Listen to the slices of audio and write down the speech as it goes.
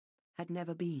had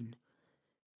never been.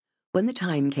 When the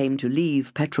time came to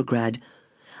leave Petrograd,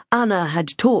 Anna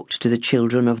had talked to the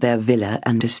children of their villa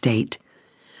and estate,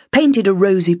 painted a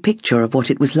rosy picture of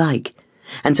what it was like,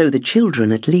 and so the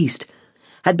children, at least,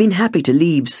 had been happy to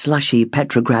leave slushy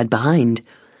Petrograd behind,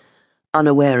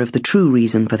 unaware of the true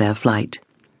reason for their flight.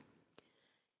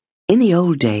 In the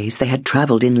old days they had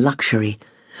travelled in luxury,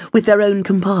 with their own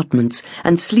compartments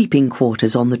and sleeping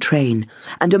quarters on the train,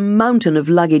 and a mountain of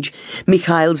luggage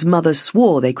Mikhail's mother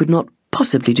swore they could not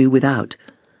possibly do without.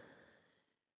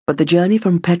 But the journey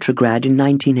from Petrograd in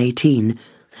 1918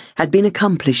 had been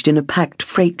accomplished in a packed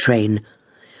freight train,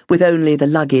 with only the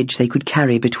luggage they could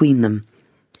carry between them.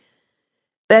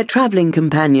 Their travelling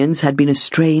companions had been a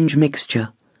strange mixture.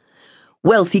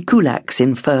 Wealthy kulaks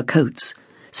in fur coats,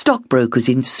 stockbrokers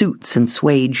in suits and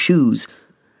suede shoes,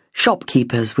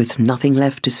 shopkeepers with nothing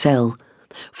left to sell,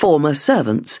 former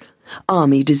servants,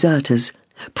 army deserters,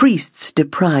 priests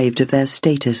deprived of their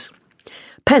status,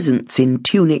 peasants in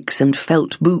tunics and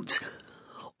felt boots,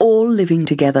 all living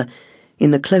together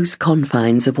in the close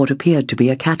confines of what appeared to be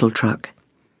a cattle truck.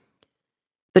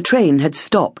 The train had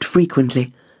stopped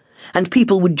frequently, and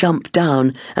people would jump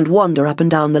down and wander up and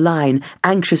down the line,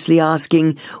 anxiously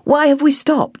asking, "Why have we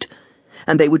stopped?"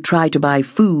 And they would try to buy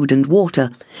food and water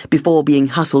before being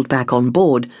hustled back on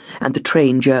board and the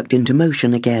train jerked into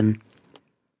motion again.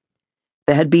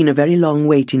 There had been a very long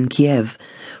wait in Kiev,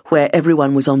 where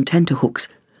everyone was on tenterhooks,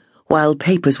 while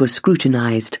papers were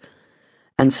scrutinized,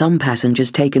 and some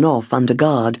passengers taken off under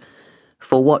guard,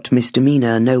 for what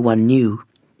misdemeanor no one knew.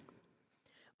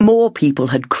 More people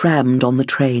had crammed on the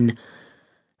train,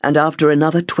 and after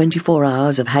another 24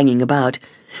 hours of hanging about,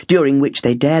 during which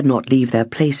they dared not leave their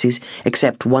places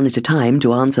except one at a time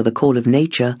to answer the call of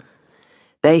nature,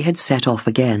 they had set off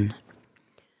again.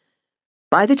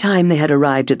 By the time they had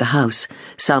arrived at the house,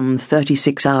 some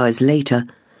 36 hours later,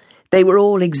 they were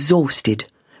all exhausted,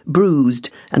 bruised,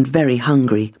 and very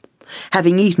hungry,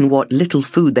 having eaten what little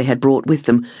food they had brought with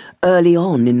them early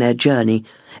on in their journey,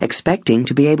 expecting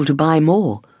to be able to buy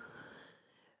more.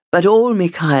 But all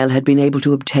Mikhail had been able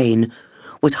to obtain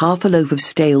was half a loaf of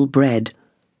stale bread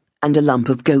and a lump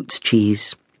of goat's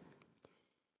cheese.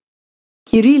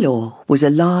 Kirilov was a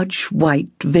large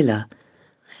white villa,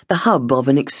 the hub of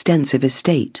an extensive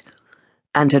estate,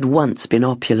 and had once been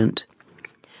opulent.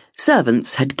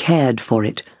 Servants had cared for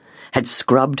it, had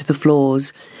scrubbed the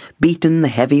floors, beaten the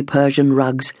heavy Persian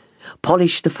rugs,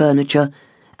 polished the furniture,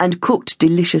 and cooked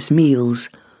delicious meals.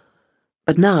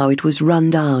 But now it was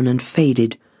run down and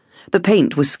faded. The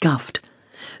paint was scuffed.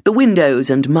 The windows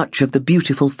and much of the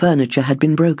beautiful furniture had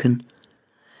been broken.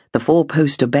 The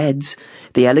four-poster beds,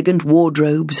 the elegant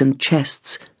wardrobes and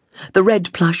chests, the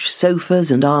red plush sofas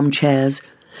and armchairs,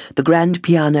 the grand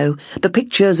piano, the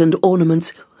pictures and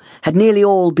ornaments had nearly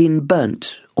all been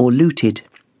burnt or looted.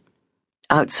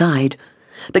 Outside,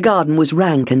 the garden was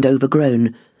rank and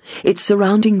overgrown. Its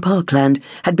surrounding parkland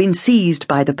had been seized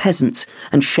by the peasants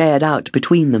and shared out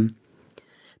between them.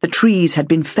 The trees had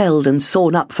been felled and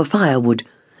sawn up for firewood,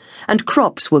 and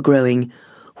crops were growing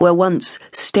where once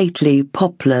stately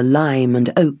poplar, lime,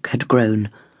 and oak had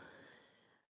grown.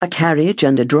 A carriage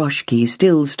and a droshky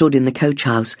still stood in the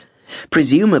coach-house,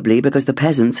 presumably because the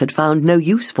peasants had found no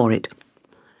use for it.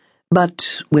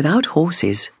 But without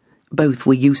horses, both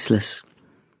were useless.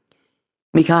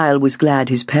 Mikhail was glad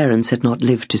his parents had not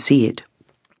lived to see it.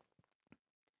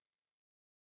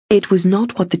 It was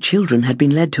not what the children had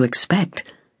been led to expect,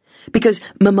 because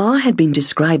Mama had been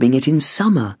describing it in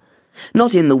summer,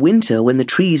 not in the winter when the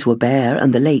trees were bare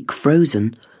and the lake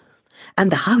frozen.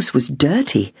 And the house was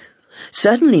dirty,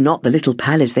 certainly not the little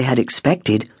palace they had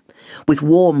expected, with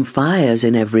warm fires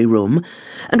in every room,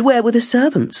 and where were the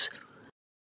servants?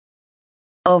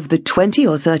 Of the 20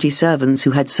 or 30 servants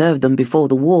who had served them before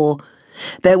the war,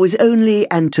 there was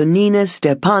only Antonina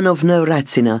Stepanovna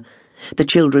Ratsina, the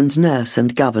children's nurse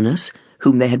and governess,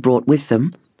 whom they had brought with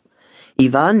them,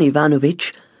 Ivan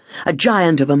Ivanovich, a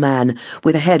giant of a man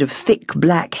with a head of thick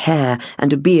black hair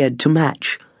and a beard to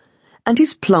match, and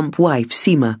his plump wife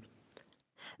Sima.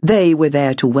 They were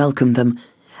there to welcome them,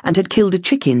 and had killed a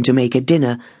chicken to make a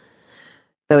dinner,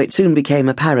 though it soon became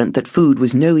apparent that food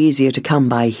was no easier to come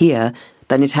by here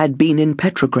than it had been in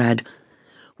Petrograd,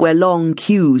 where long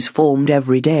queues formed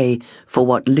every day for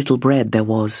what little bread there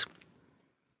was.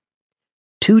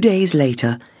 2 days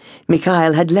later,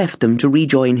 Mikhail had left them to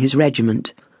rejoin his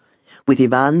regiment. With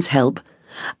Ivan's help,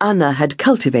 Anna had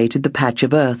cultivated the patch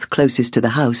of earth closest to the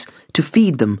house to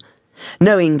feed them,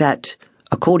 knowing that,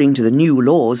 according to the new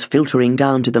laws filtering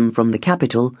down to them from the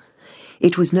capital,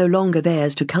 it was no longer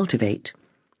theirs to cultivate.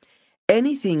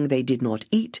 Anything they did not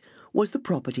eat was the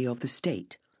property of the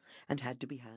state, and had to be handled.